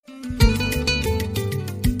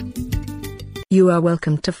You are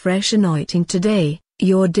welcome to Fresh Anointing Today,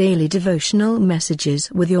 your daily devotional messages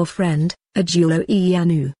with your friend, Ajulo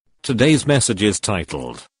Iyanu. Today's message is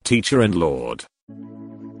titled, Teacher and Lord.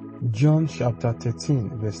 John chapter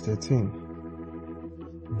 13, verse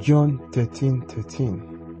 13. John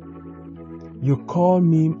 13:13. You call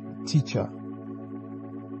me teacher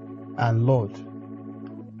and Lord,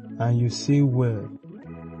 and you say well,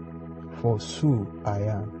 for so I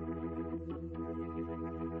am.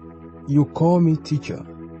 You call me teacher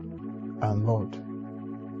and Lord,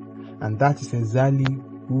 and that is exactly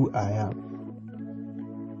who I am.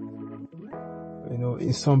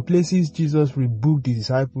 In some places, Jesus rebuked the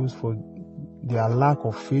disciples for their lack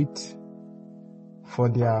of faith, for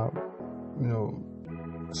their,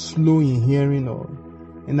 slow in hearing or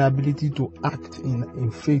inability to act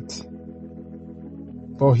in faith.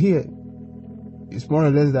 But here, it's more or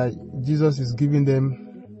less that Jesus is giving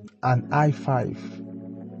them an high five,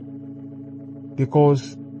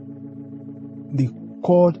 because they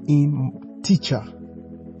called him teacher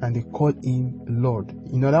and they called him Lord.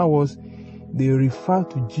 In other words, they refer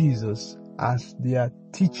to Jesus as their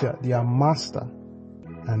teacher, their master,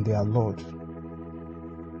 and their Lord.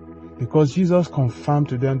 Because Jesus confirmed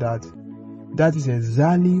to them that is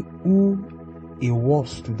exactly who he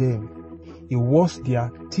was to them. He was their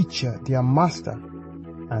teacher, their master,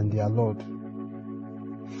 and their Lord.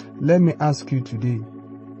 Let me ask you today,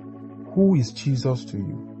 who is Jesus to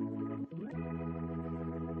you?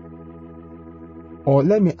 Or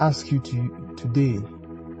let me ask you today,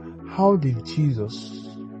 how does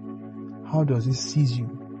he see you?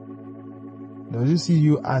 Does he see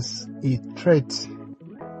you as a threat?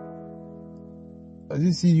 Does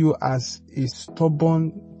he see you as a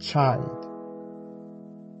stubborn child?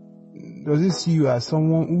 Does he see you as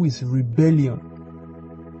someone who is rebellion?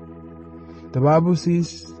 The Bible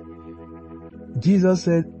says, Jesus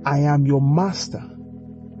said, I am your master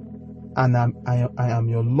and I am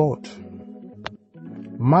your Lord.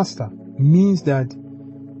 Master means that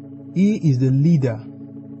he is the leader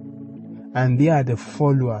and they are the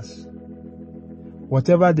followers.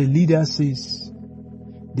 Whatever the leader says,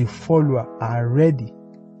 the followers are ready.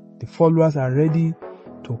 The followers are ready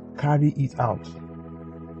to carry it out.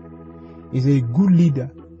 He's a good leader.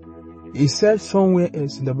 He said somewhere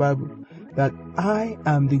else in the Bible that I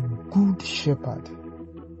am the good shepherd.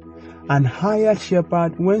 An hired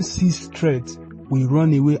shepherd, when sees threats, will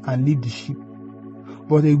run away and leave the sheep.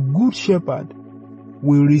 But a good shepherd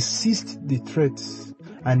will resist the threats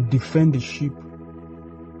and defend the sheep.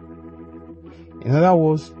 In other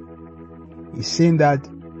words, he's saying that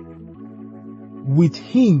with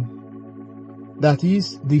him, that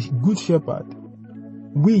is the good shepherd,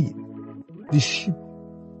 we, the sheep,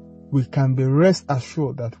 we can be rest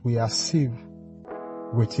assured that we are safe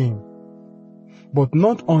with him. But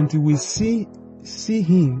not until we see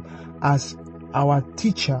him as our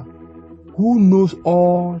teacher who knows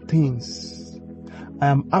all things. I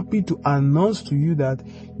am happy to announce to you that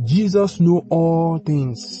Jesus knows all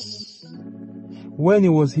things. When he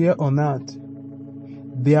was here on earth,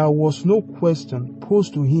 there was no question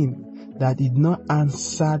posed to him that he did not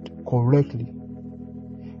answer correctly.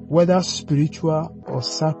 Whether spiritual or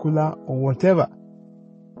secular or whatever,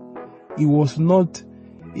 he was not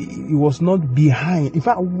behind. In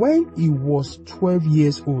fact, when he was 12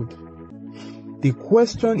 years old, the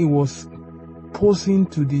question he was posing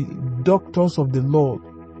to the doctors of the law,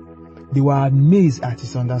 they were amazed at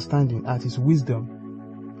his understanding, at his wisdom.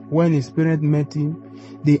 When his parents met him,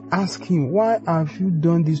 they asked him, why have you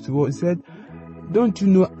done this to us? He said, don't you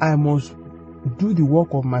know I must do the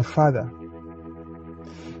work of my father?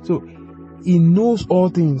 So he knows all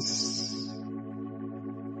things,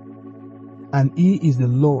 and he is the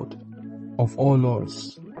Lord of all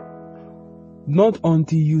lords. Not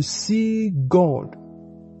until you see God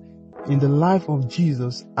in the life of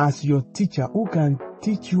Jesus as your teacher, who can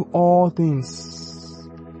teach you all things,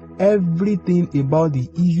 everything about the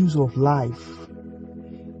issues of life,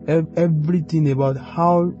 everything about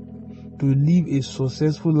how to live a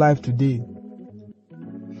successful life today.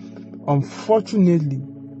 Unfortunately,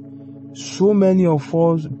 so many of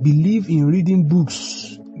us believe in reading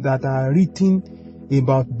books that are written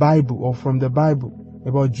about Bible or from the Bible,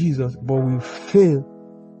 about Jesus, but we fail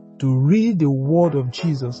to read the word of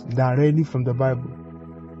Jesus directly from the Bible.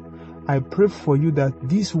 I pray for you that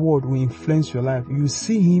this word will influence your life. You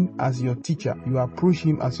see him as your teacher. You approach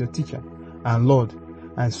him as your teacher and Lord.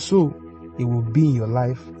 And so it will be in your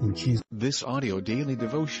life in Jesus. This audio daily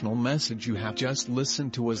devotional message you have just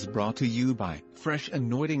listened to was brought to you by Fresh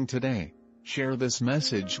Anointing Today. Share this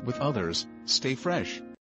message with others. Stay fresh.